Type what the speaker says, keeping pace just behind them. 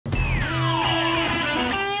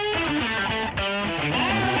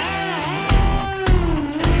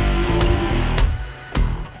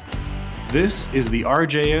This is the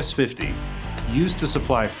RJS 50, used to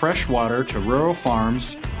supply fresh water to rural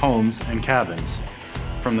farms, homes, and cabins.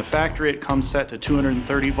 From the factory it comes set to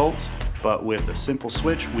 230 volts, but with a simple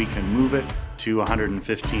switch we can move it to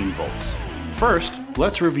 115 volts. First,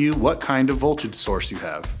 let's review what kind of voltage source you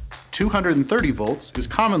have. 230 volts is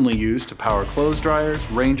commonly used to power clothes dryers,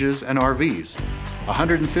 ranges, and RVs.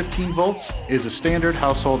 115 volts is a standard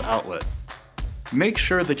household outlet. Make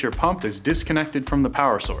sure that your pump is disconnected from the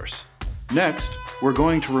power source. Next, we're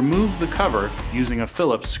going to remove the cover using a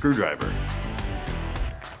Phillips screwdriver.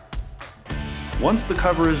 Once the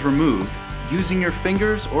cover is removed, using your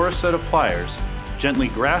fingers or a set of pliers, gently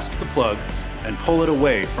grasp the plug and pull it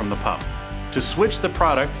away from the pump. To switch the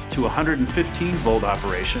product to 115 volt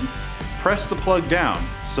operation, press the plug down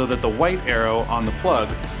so that the white arrow on the plug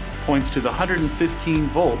points to the 115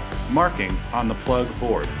 volt marking on the plug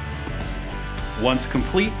board. Once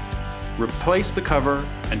complete, replace the cover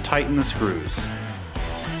and tighten the screws.